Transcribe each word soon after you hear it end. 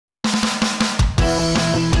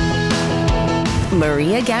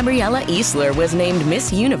Maria Gabriela Isler was named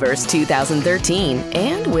Miss Universe 2013,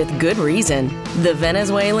 and with good reason. The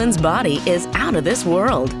Venezuelan's body is out of this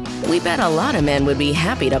world. We bet a lot of men would be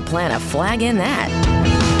happy to plant a flag in that.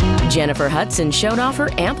 Jennifer Hudson showed off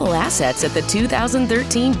her ample assets at the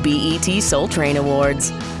 2013 BET Soul Train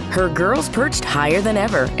Awards. Her girls perched higher than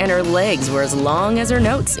ever, and her legs were as long as her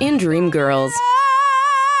notes in Dreamgirls.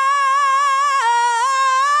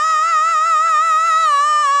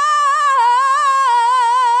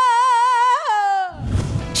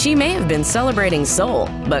 She may have been celebrating soul,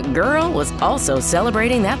 but girl was also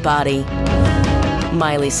celebrating that body.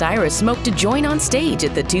 Miley Cyrus smoked a joint on stage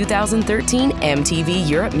at the 2013 MTV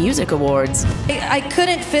Europe Music Awards. I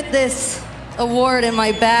couldn't fit this award in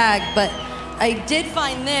my bag, but I did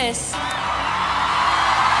find this.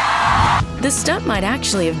 The stunt might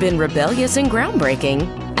actually have been rebellious and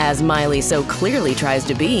groundbreaking, as Miley so clearly tries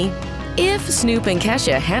to be, if Snoop and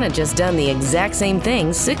Kesha hadn't just done the exact same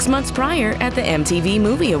thing 6 months prior at the MTV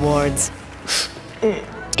Movie Awards.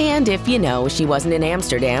 And if you know she wasn't in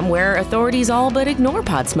Amsterdam, where authorities all but ignore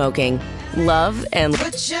pot smoking. Love and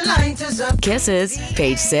Kisses,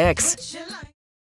 page 6.